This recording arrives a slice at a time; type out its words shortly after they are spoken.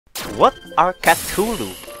What are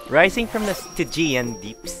Cathulu? Rising from the Stygian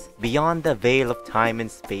deeps, beyond the veil of time and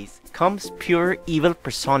space, comes pure evil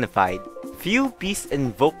personified. Few beasts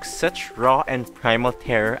invoke such raw and primal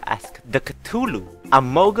terror as the Cathulu, a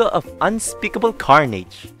moga of unspeakable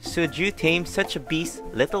carnage. Should you tame such a beast,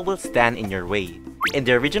 little will stand in your way. In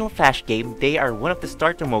the original Flash game, they are one of the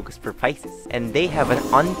starter mogas for Pisces, and they have an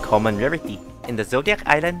uncommon rarity. In the Zodiac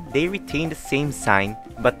Island, they retain the same sign,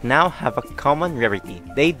 but now have a common rarity.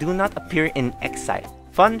 They do not appear in exile.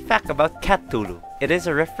 Fun fact about Cathulu: it is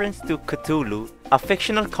a reference to Cthulhu, a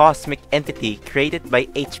fictional cosmic entity created by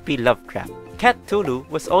H.P. Lovecraft. Cathulu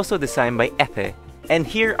was also designed by Ethe, and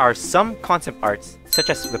here are some concept arts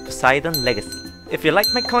such as the Poseidon Legacy. If you like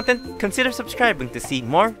my content, consider subscribing to see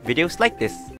more videos like this.